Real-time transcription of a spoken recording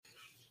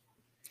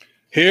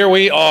Here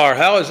we are.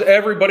 How is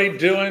everybody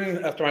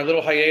doing after my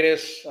little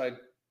hiatus? I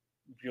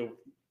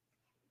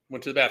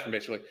went to the bathroom,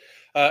 basically.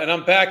 And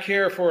I'm back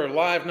here for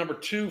live number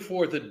 2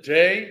 for the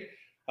day.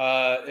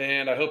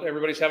 And I hope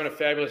everybody's having a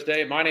fabulous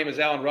day. My name is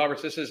Alan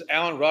Roberts. This is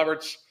Alan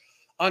Roberts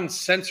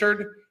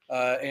Uncensored.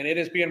 And it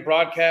is being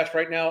broadcast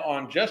right now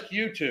on just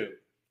YouTube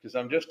because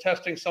I'm just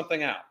testing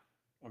something out.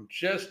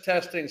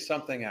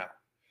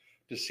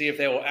 To see if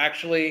they will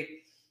actually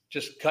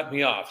just cut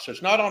me off. So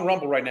it's not on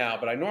Rumble right now,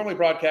 but I normally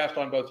broadcast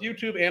on both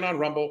YouTube and on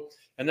Rumble,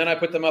 and then I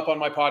put them up on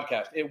my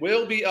podcast. It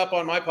will be up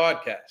on my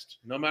podcast,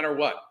 no matter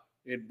what.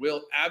 It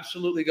will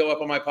absolutely go up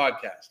on my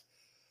podcast.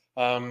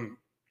 And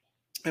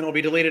it'll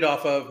be deleted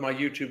off of my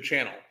YouTube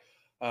channel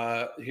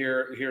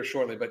here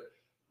shortly. But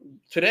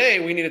today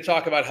we need to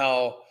talk about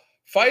how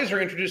Pfizer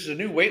introduces a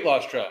new weight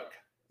loss drug.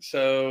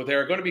 So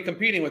they're going to be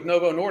competing with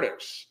Novo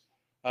Nordisk.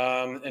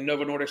 And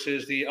Novo Nordisk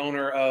is the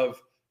owner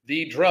of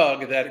the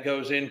drug that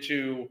goes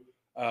into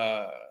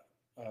Wegovy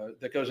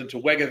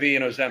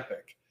and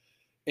Ozempic.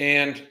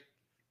 And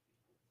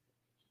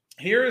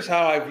here's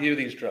how I view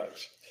these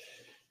drugs.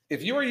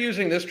 If you are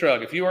using this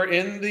drug, if you are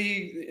in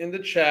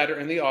the chat or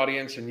in the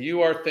audience and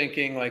you are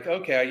thinking like,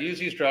 okay, I use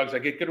these drugs, I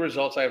get good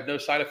results, I have no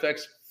side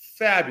effects,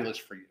 fabulous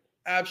for you.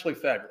 Absolutely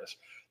fabulous.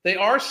 They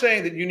are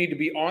saying that you need to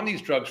be on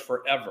these drugs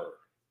forever.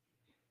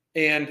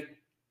 And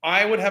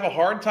I would have a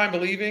hard time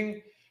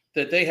believing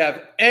that they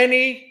have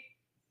any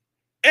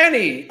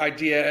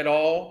idea at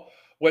all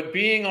what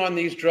being on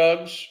these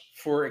drugs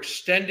for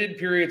extended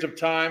periods of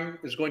time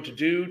is going to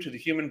do to the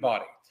human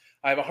body.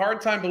 I have a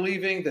hard time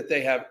believing that they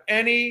have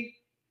any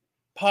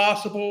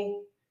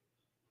possible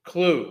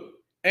clue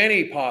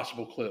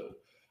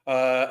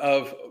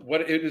of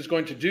what it is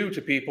going to do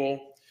to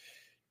people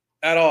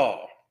at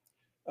all.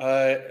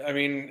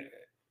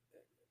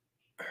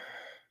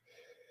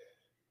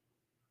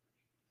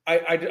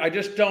 I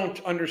just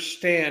don't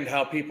understand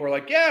how people are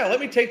like, yeah,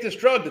 let me take this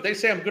drug that they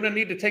say I'm going to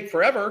need to take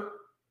forever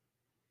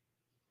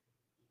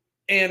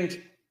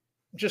and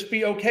just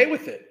be okay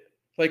with it.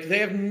 Like they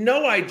have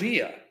no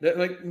idea. They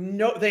have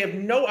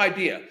no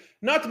idea.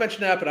 Not to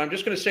mention that, but I'm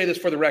just going to say this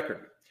for the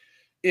record.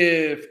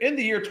 If in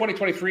the year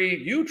 2023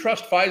 you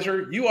trust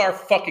Pfizer, you are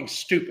fucking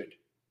stupid.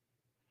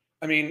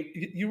 I mean,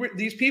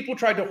 these people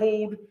tried to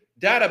hold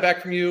data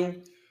back from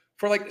you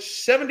for like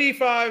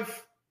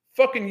 75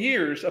 fucking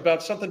years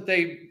about something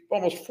they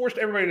almost forced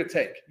everybody to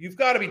take. You've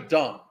got to be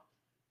dumb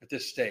at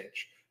this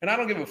stage. And I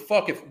don't give a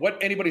fuck if what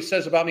anybody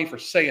says about me for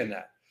saying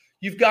that.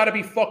 You've got to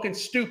be fucking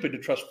stupid to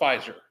trust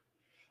Pfizer,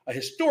 a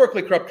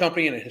historically corrupt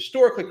company in a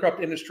historically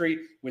corrupt industry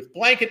with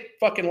blanket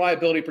fucking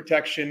liability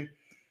protection.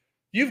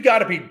 You've got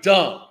to be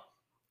dumb.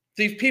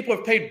 These people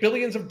have paid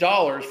billions of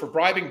dollars for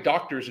bribing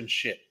doctors and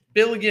shit.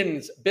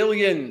 Billions.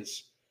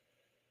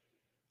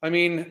 I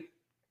mean,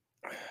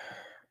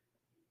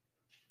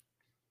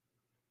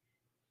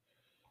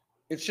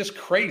 it's just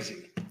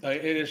crazy.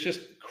 It is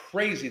just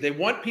crazy. They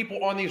want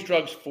people on these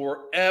drugs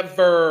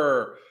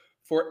forever.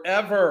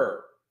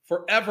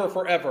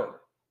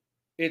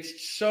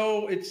 It's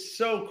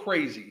so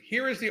crazy.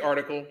 Here is the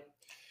article,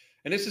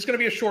 and this is going to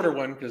be a shorter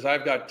one because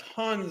I've got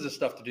tons of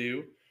stuff to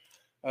do.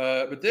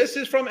 But this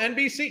is from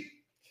NBC,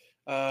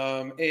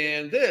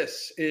 and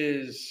this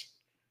is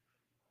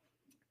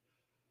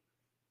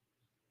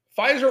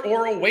Pfizer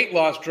oral weight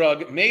loss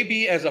drug may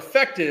be as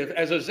effective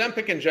as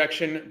Ozempic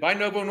injection by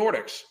Novo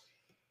Nordisk.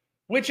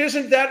 Which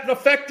isn't that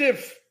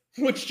effective,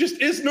 which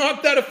just is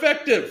not that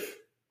effective.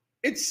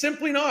 It's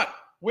simply not.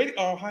 Wait,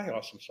 oh, hi,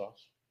 Awesome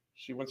Sauce.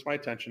 She wants my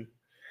attention.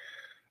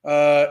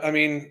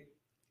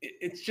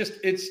 It's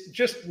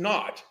just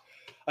not.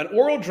 An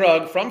oral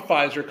drug from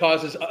Pfizer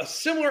causes a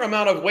similar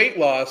amount of weight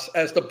loss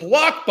as the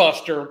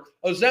blockbuster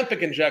Ozempic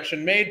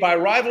injection made by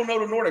rival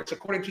Novo Nordisk,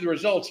 according to the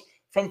results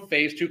from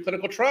phase 2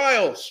 clinical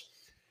trials.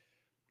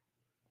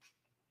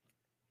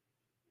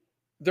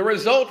 The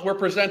results were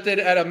presented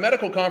at a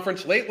medical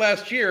conference late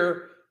last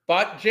year,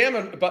 but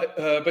JAMA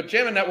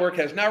Network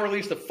has now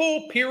released a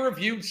full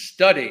peer-reviewed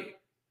study.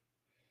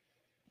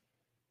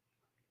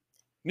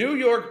 New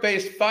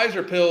York-based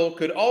Pfizer pill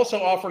could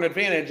also offer an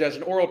advantage as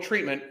an oral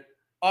treatment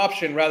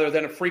option rather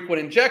than frequent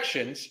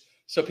injections,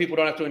 so people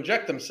don't have to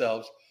inject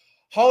themselves.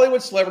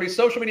 Hollywood celebrities,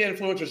 social media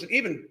influencers, and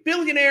even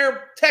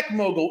billionaire tech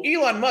mogul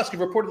Elon Musk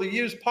have reportedly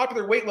used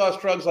popular weight loss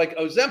drugs like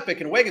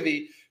Ozempic and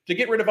Wegovy to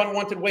get rid of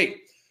unwanted weight.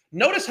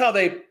 Notice how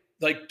they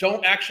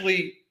don't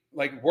actually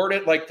word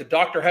it like the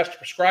doctor has to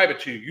prescribe it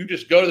to you. You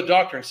just go to the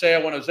doctor and say,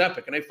 I want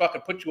Ozempic, and they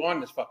fucking put you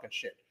on this fucking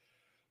shit.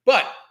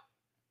 But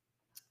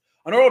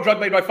an oral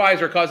drug made by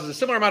Pfizer causes a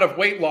similar amount of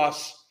weight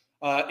loss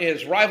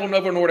as rival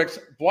Novo Nordisk's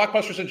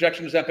blockbuster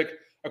injection Ozempic,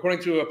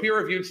 according to a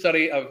peer-reviewed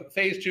study of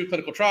phase 2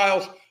 clinical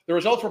trials. The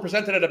results were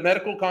presented at a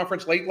medical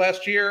conference late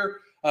last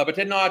year, but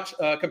did not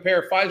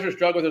compare Pfizer's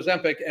drug with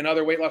Ozempic and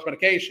other weight loss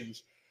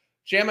medications.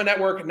 JAMA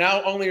Network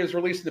now only has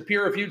released the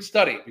peer-reviewed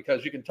study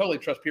because you can totally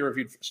trust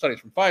peer-reviewed studies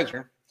from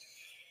Pfizer.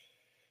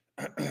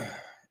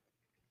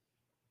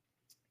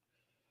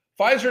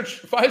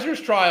 Pfizer's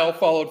trial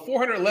followed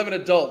 411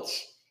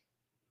 adults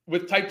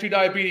with type 2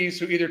 diabetes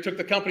who either took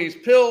the company's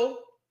pill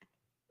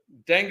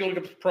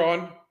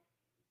danuglipron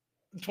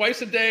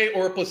twice a day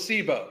or a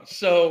placebo.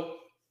 So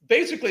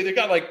basically, they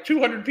got like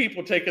 200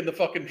 people taking the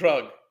fucking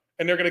drug,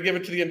 and they're going to give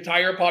it to the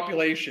entire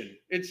population.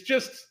 It's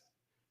just,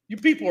 you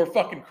people are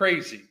fucking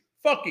crazy.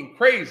 Fucking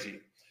crazy.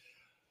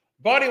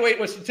 Body weight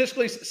was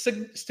statistically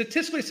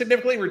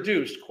significantly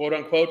reduced, quote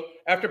unquote,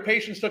 after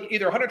patients took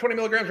either 120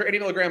 milligrams or 80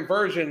 milligram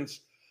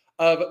versions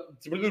of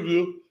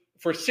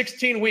for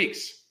 16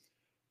 weeks.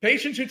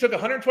 Patients who took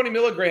 120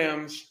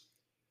 milligrams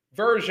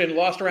version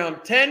lost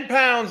around 10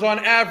 pounds on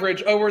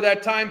average over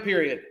that time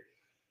period.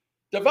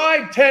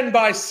 Divide 10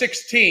 by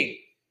 16.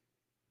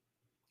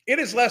 It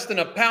is less than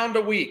a pound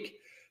a week.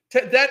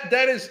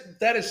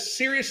 That is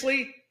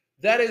seriously,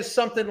 that is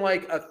something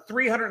like a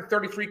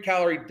 333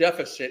 calorie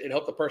deficit it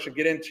helped the person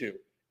get into.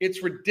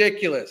 It's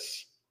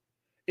ridiculous.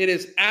 It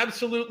is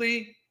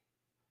absolutely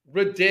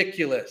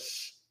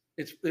ridiculous.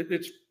 It's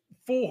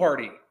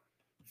foolhardy.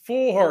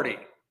 Foolhardy.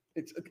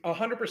 It's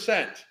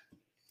 100%.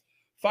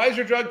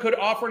 Pfizer drug could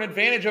offer an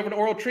advantage over an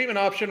oral treatment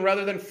option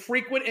rather than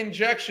frequent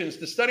injections.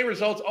 The study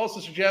results also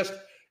suggest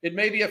it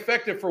may be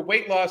effective for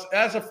weight loss,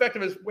 as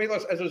effective as weight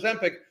loss as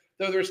Ozempic,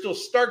 though there are still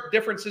stark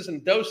differences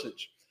in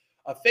dosage.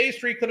 A phase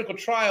 3 clinical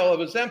trial of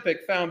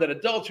Ozempic found that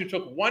adults who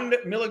took 1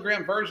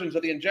 milligram versions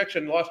of the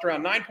injection lost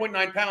around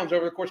 9.9 pounds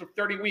over the course of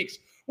 30 weeks,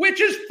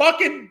 which is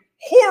fucking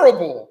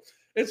horrible.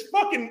 It's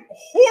fucking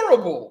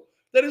horrible.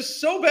 That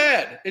is so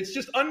bad. It's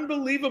just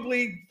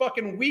unbelievably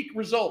fucking weak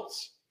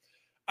results.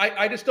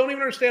 I just don't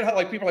even understand how,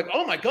 like, people are like,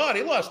 oh my God,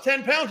 he lost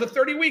 10 pounds in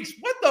 30 weeks.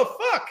 What the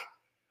fuck?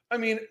 I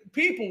mean,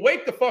 people,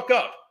 wake the fuck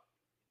up.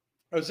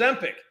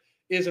 Ozempic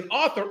is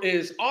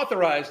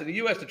authorized in the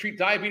U.S. to treat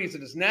diabetes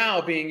and is now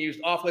being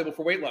used off-label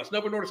for weight loss.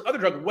 Novo Nordisk's other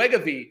drug,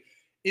 Wegovy,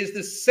 is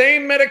the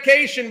same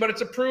medication, but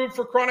it's approved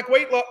for chronic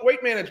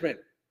weight management.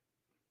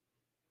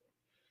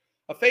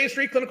 A phase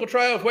 3 clinical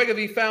trial of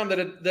Wegovy found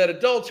that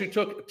adults who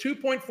took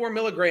 2.4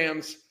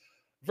 milligrams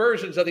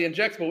versions of the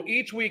injectable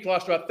each week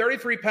lost about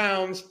 33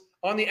 pounds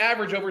on the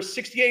average over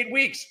 68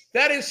 weeks.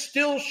 That is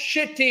still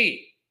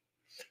shitty.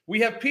 We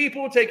have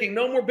people taking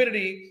no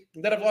morbidity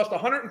that have lost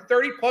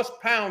 130 plus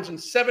pounds in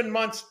 7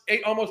 months,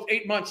 almost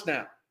 8 months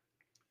now.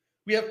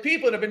 We have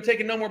people that have been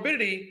taking no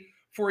morbidity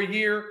for a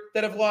year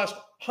that have lost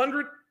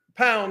 100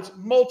 pounds,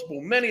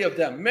 many of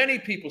them, many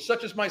people,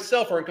 such as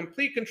myself, are in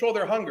complete control of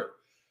their hunger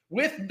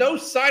with no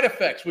side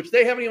effects, which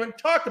they haven't even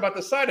talked about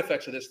the side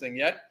effects of this thing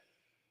yet.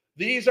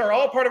 These are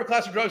all part of a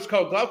class of drugs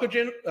called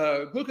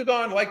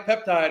glucagon-like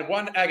peptide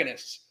 1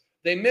 agonists.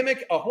 They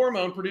mimic a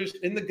hormone produced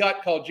in the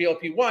gut called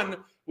GLP-1,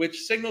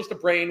 which signals the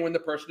brain when the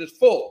person is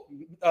full.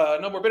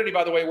 No morbidity,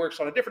 by the way, works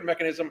on a different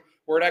mechanism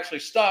where it actually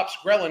stops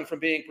ghrelin from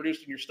being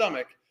produced in your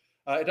stomach.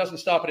 It doesn't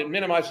stop it. It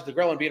minimizes the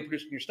ghrelin being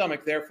produced in your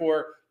stomach.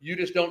 Therefore, you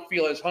just don't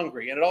feel as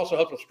hungry. And it also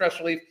helps with stress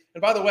relief.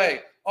 And by the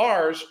way,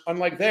 ours,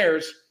 unlike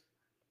theirs,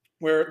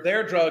 where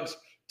their drugs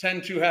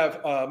tend to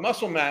have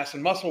muscle mass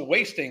and muscle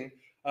wasting,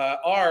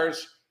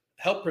 ours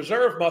help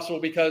preserve muscle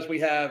because we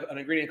have an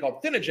ingredient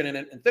called thinogen in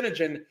it, and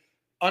thinogen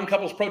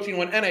uncouples protein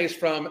 1-enase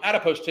from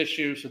adipose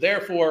tissue. So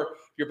therefore,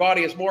 your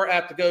body is more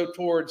apt to go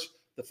towards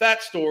the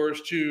fat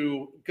stores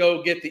to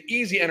go get the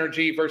easy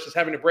energy versus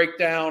having to break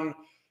down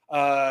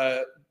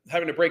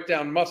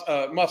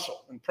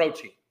muscle and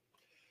protein.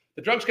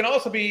 The drugs can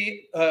also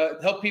be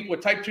help people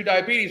with type 2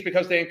 diabetes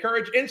because they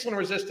encourage insulin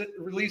resistant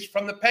release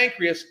from the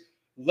pancreas,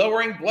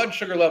 lowering blood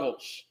sugar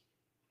levels.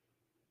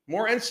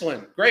 More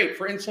insulin, great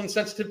for insulin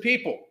sensitive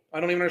people. I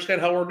don't even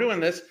understand how we're doing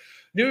this.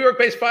 New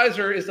York-based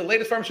Pfizer is the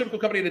latest pharmaceutical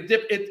company to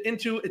dip it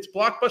into its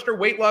blockbuster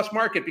weight loss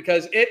market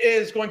because it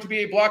is going to be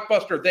a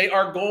blockbuster. They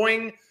are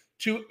going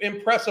to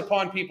impress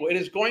upon people. It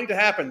is going to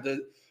happen.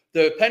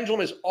 The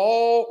pendulum is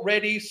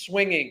already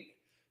swinging.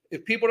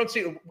 If people don't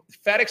see,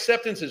 fat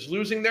acceptance is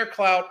losing their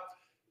clout.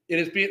 It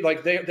is being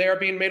like they are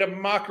being made a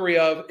mockery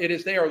of. It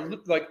is, they are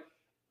like,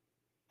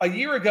 a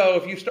year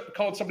ago, if you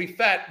called somebody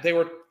fat, they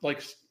were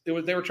like,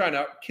 they were trying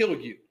to kill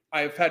you.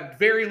 I've had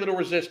very little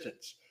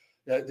resistance.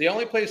 The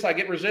only place I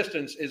get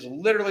resistance is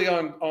literally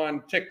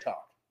on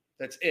TikTok.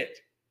 That's it.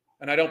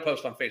 And I don't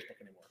post on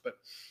Facebook anymore. But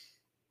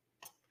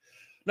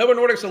Novo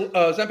Nordisk's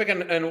Ozempic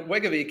and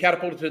Wegovy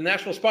catapulted to the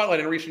national spotlight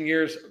in recent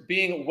years,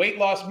 being weight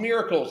loss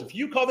miracles. If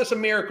you call this a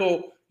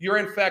miracle, you're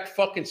in fact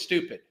fucking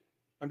stupid.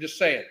 I'm just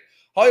saying.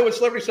 Hollywood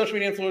celebrity, social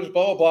media influencers,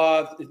 blah,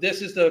 blah, blah.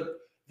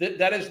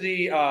 That is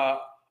the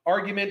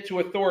argument to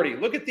authority.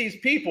 Look at these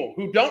people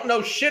who don't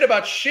know shit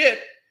about shit.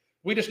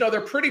 We just know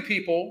they're pretty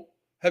people,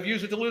 have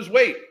used it to lose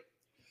weight.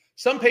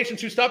 Some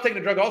patients who stop taking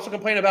the drug also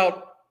complain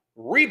about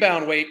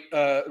rebound weight,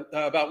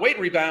 about weight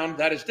rebound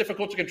that is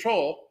difficult to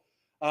control.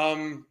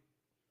 But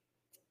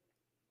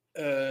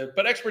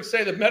experts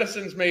say that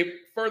medicines may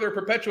further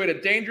perpetuate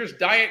a dangerous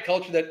diet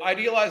culture that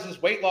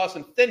idealizes weight loss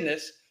and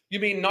thinness. You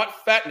mean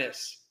not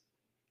fatness?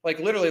 Like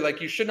literally,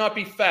 like you should not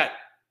be fat.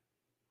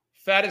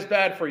 Fat is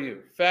bad for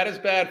you. Fat is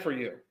bad for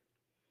you.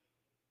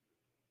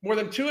 More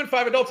than 2 in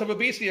 5 adults have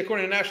obesity,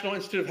 according to the National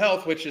Institute of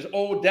Health, which is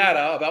old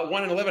data. About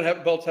 1 in 11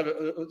 adults have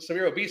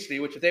severe obesity,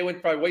 which if they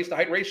went by waist to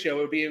height ratio,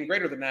 it would be even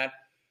greater than that.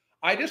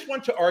 I just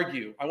want to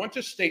argue. I want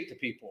to state to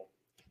people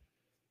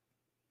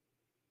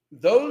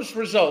those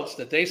results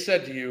that they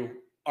said to you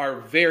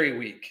are very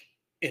weak,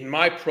 in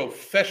my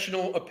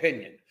professional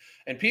opinion.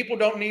 And people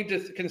don't need to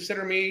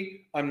consider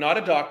me. I'm not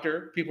a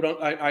doctor. People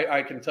don't.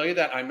 I can tell you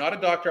that I'm not a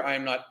doctor. I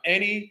am not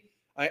any.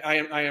 I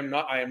am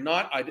not.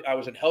 I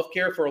was in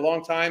healthcare for a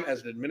long time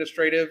as an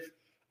administrative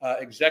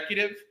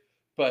executive,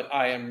 but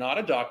I am not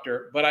a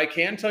doctor. But I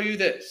can tell you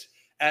this: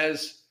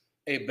 as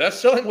a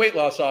best-selling weight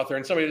loss author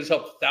and somebody who's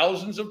helped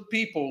thousands of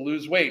people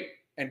lose weight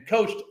and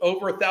coached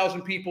over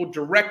 1,000 people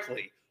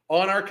directly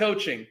on our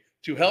coaching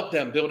to help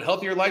them build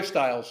healthier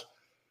lifestyles,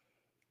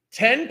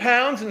 10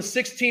 pounds in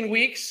 16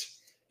 weeks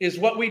is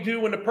what we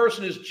do when a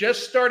person is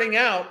just starting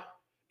out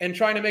and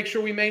trying to make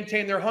sure we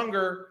maintain their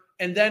hunger.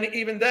 And then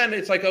even then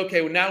it's like,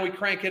 okay, well, now we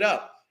crank it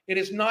up. That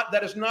is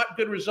not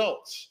good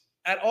results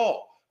at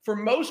all. For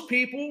most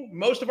people,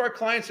 most of our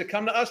clients that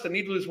come to us that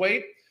need to lose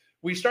weight,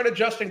 we start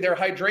adjusting their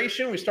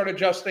hydration. We start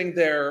adjusting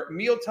their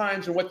meal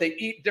times and what they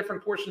eat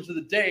different portions of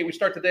the day. We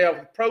start the day off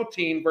with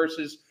protein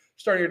versus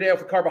starting your day off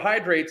with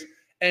carbohydrates.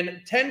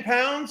 And 10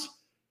 pounds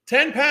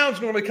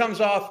normally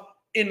comes off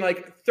in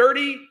like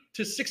 30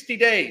 to 60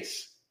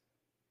 days.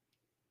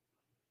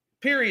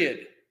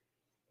 Period.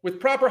 With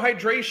proper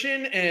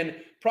hydration and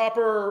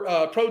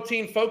proper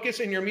protein focus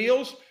in your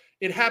meals,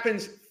 it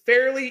happens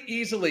fairly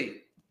easily.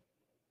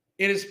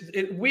 No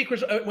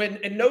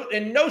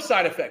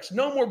side effects,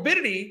 no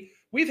morbidity.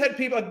 We've had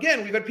people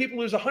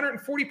lose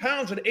 140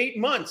 pounds in 8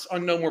 months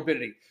on no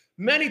morbidity.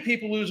 Many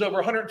people lose over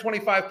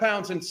 125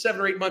 pounds in 7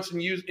 or 8 months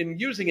in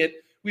using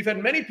it. We've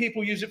had many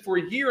people use it for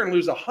a year and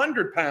lose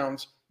 100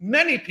 pounds.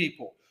 Many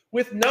people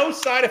with no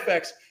side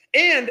effects.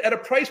 And at a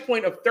price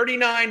point of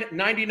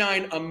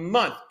 $39.99 a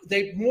month,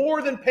 they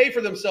more than pay for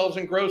themselves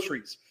in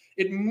groceries.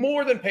 It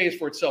more than pays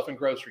for itself in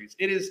groceries.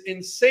 It is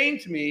insane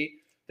to me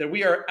that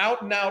we are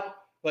out and out,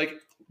 like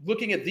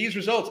looking at these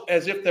results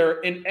as if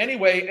they're in any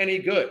way any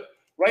good.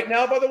 Right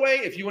now, by the way,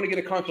 if you want to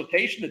get a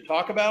consultation to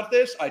talk about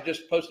this, I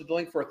just posted the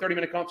link for a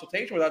 30-minute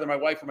consultation with either my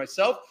wife or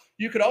myself.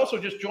 You could also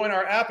just join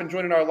our app and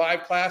join in our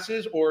live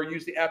classes, or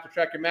use the app to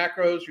track your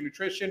macros, your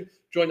nutrition,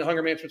 join the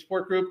Hunger Management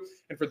Support Group.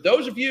 And for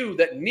those of you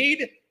that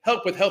need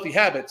help with healthy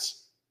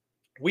habits,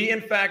 we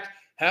in fact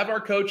have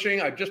our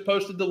coaching. I just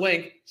posted the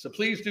link, so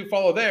please do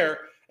follow there.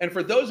 And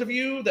for those of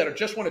you that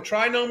just want to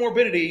try no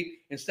morbidity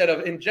instead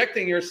of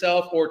injecting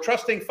yourself or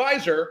trusting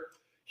Pfizer,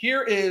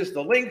 here is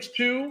the links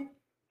to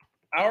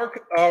our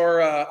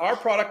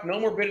product. No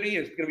morbidity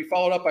is going to be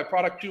followed up by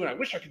product 2, and I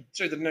wish I could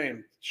say the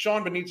name.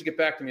 Sean needs to get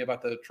back to me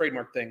about the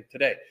trademark thing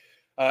today,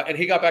 and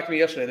he got back to me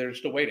yesterday. They're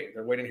still waiting.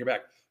 They're waiting to hear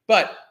back.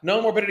 But no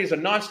morbidity is a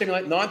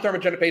non-stimulant,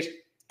 non-thermogenic-based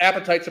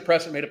appetite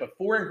suppressant made up of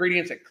 4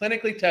 ingredients at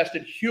clinically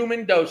tested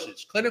human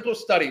doses. Clinical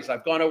studies,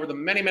 I've gone over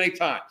them many, many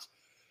times.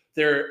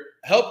 They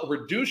help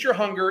reduce your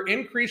hunger,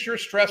 increase your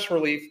stress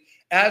relief,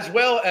 as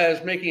well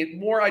as making it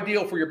more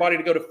ideal for your body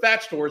to go to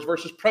fat stores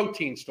versus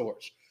protein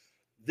stores.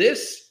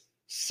 This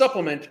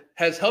supplement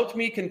has helped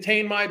me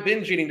contain my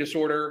binge eating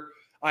disorder.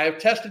 I have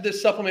tested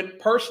this supplement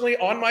personally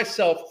on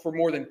myself for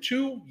more than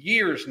 2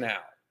 years now.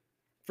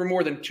 For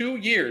more than 2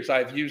 years,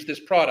 I've used this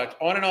product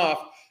on and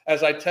off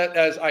as I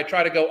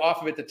try to go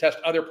off of it to test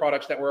other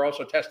products that we're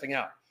also testing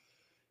out.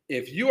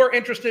 If you are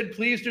interested,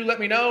 please do let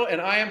me know,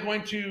 and I am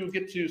going to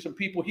get to some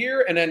people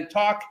here and then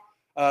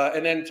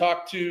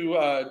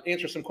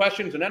answer some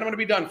questions, and then I'm going to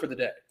be done for the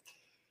day.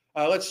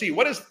 Let's see.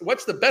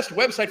 What's the best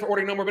website for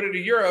ordering no morbidity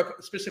to Europe,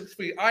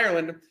 specifically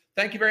Ireland?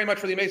 Thank you very much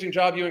for the amazing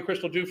job you and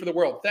Crystal do for the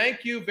world.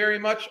 Thank you very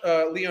much,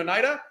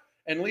 Leonida.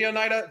 And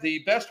Leonida,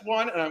 the best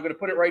one, and I'm going to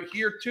put it right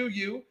here to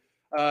you.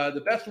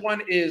 The best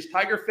one is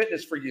Tiger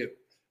Fitness for you.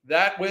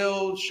 That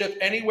will ship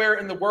anywhere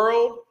in the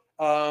world,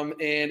 and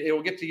it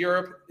will get to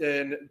Europe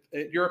and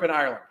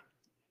Ireland.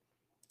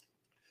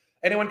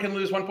 Anyone can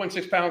lose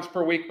 1.6 pounds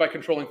per week by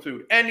controlling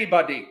food.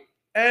 Anybody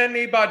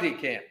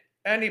can.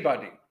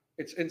 Anybody.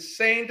 It's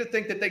insane to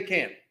think that they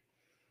can't.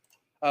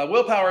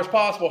 Willpower is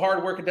possible,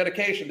 hard work and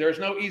dedication. There is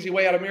no easy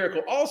way out of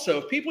miracle. Also,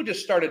 if people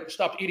just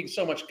stopped eating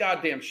so much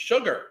goddamn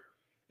sugar,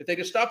 if they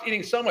just stopped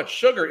eating so much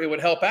sugar, it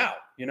would help out,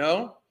 you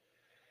know?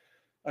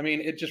 I mean,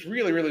 it just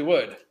really, really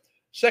would.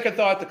 Second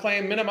thought, the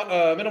claim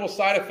minimal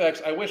side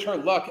effects. I wish her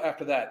luck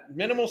after that.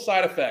 Minimal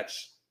side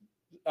effects.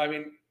 I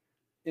mean,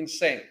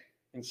 insane.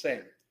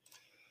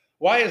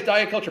 Why is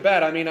diet culture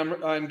bad? I mean,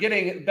 I'm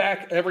getting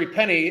back every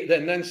penny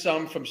and then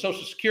some from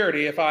Social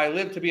Security. If I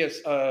live to be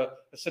a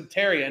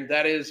centenarian,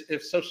 that is,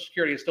 if Social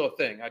Security is still a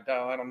thing.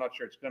 I'm not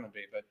sure it's going to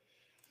be, but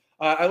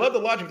I love the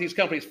logic of these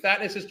companies.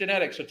 Fatness is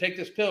genetic, so take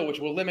this pill, which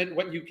will limit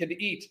what you can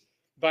eat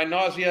by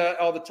nausea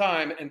all the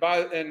time. And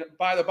by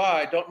the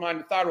by, don't mind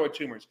the thyroid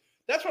tumors.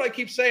 That's what I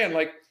keep saying.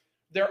 Like,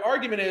 their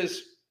argument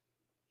is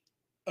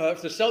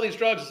to sell these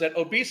drugs is that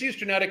obesity is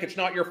genetic. It's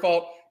not your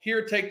fault.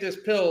 Here, take this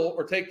pill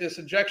or take this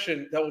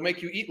injection that will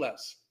make you eat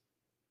less.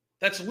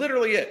 That's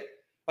literally it.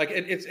 Like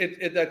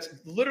that's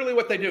literally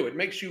what they do. It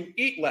makes you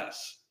eat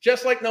less,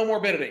 just like no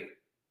morbidity.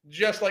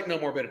 Just like no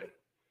morbidity.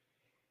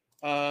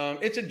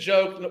 It's a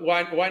joke.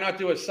 Why not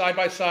do a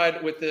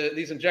side-by-side with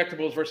these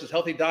injectables versus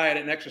healthy diet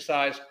and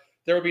exercise?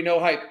 There would be no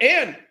hype.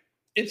 And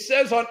it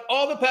says on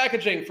all the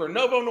packaging for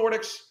Novo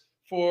Nordisk,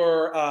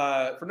 for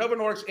Novo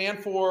Nordisk and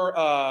for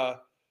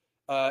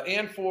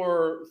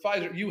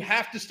Pfizer, you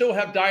have to still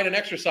have diet and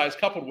exercise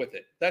coupled with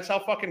it. That's how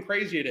fucking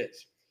crazy it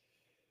is.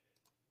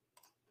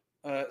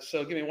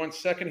 So give me 1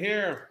 second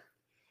here.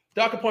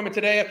 Doc appointment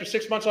today after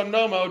 6 months on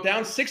Nomo.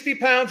 Down 60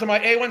 pounds and my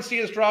A1C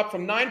has dropped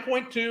from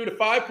 9.2 to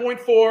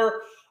 5.4.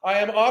 I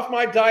am off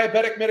my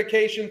diabetic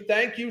medication.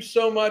 Thank you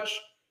so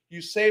much.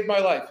 You saved my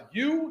life.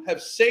 You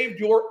have saved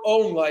your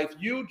own life.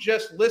 You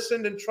just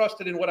listened and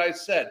trusted in what I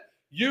said.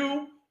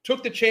 You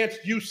took the chance.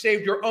 You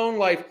saved your own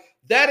life.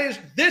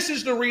 This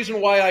is the reason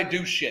why I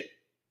do shit.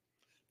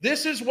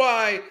 This is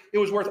why it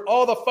was worth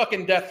all the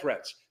fucking death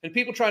threats and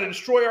people trying to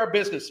destroy our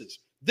businesses.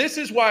 This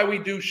is why we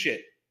do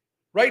shit.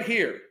 Right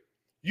here.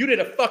 You did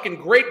a fucking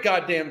great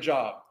goddamn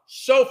job.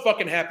 So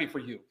fucking happy for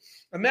you.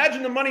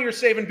 Imagine the money you're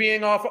saving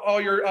being off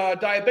all your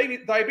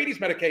diabetes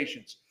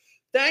medications.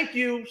 Thank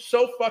you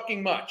so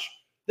fucking much.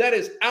 That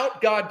is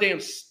out goddamn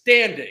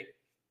standing.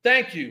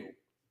 Thank you.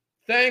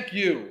 Thank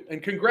you.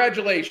 And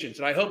congratulations.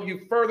 And I hope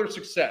you further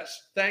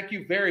success. Thank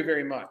you very,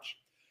 very much.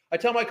 I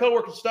tell my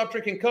coworkers to stop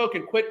drinking Coke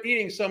and quit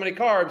eating so many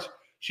carbs.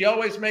 She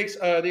always makes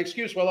the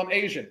excuse, well, I'm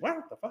Asian. What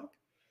the fuck?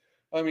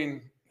 I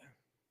mean,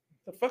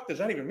 the fuck does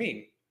that even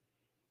mean?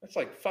 That's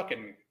like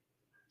fucking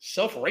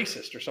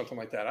self-racist or something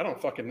like that. I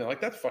don't fucking know. Like,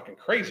 that's fucking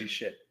crazy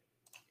shit.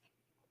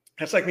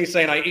 That's like me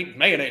saying I eat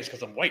mayonnaise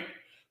because I'm white.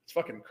 It's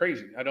fucking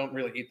crazy. I don't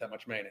really eat that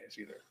much mayonnaise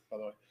either, by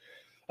the way.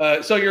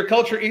 So your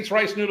culture eats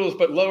rice noodles,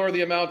 but lower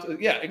the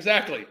amount. Yeah,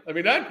 exactly. I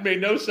mean, that made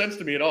no sense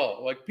to me at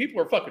all. Like,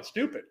 people are fucking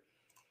stupid.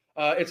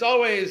 It's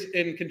always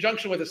in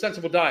conjunction with a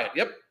sensible diet.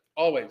 Yep,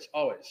 always,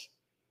 always.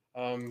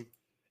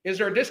 Is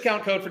there a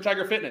discount code for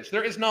Tiger Fitness?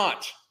 There is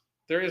not.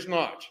 There is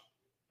not.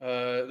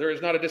 There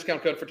is not a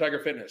discount code for Tiger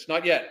Fitness.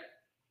 Not yet.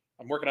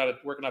 I'm working out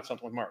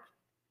something with Mark.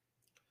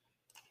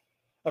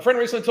 A friend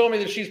recently told me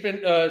that she's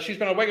been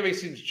on Wegovy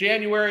since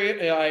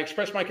January. I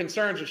expressed my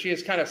concerns, and she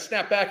has kind of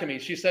snapped back at me.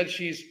 She said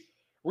she's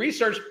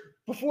researched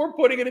before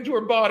putting it into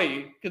her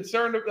body,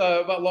 concerned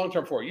about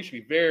long-term for it. You should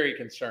be very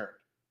concerned.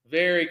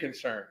 Very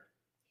concerned.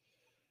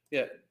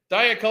 Yeah.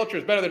 Diet culture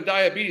is better than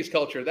diabetes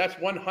culture. That's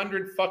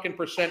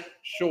 100%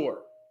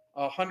 sure.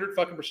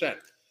 100%.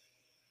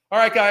 All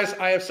right, guys,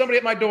 I have somebody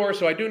at my door,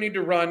 so I do need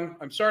to run.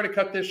 I'm sorry to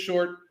cut this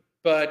short,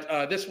 but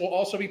this will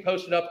also be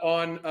posted up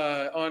on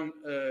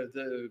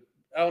the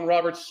Alan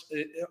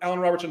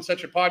Robertson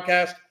Central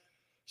podcast.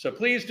 So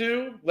please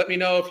do let me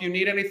know if you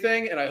need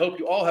anything, and I hope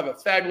you all have a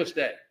fabulous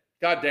day.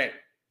 God damn.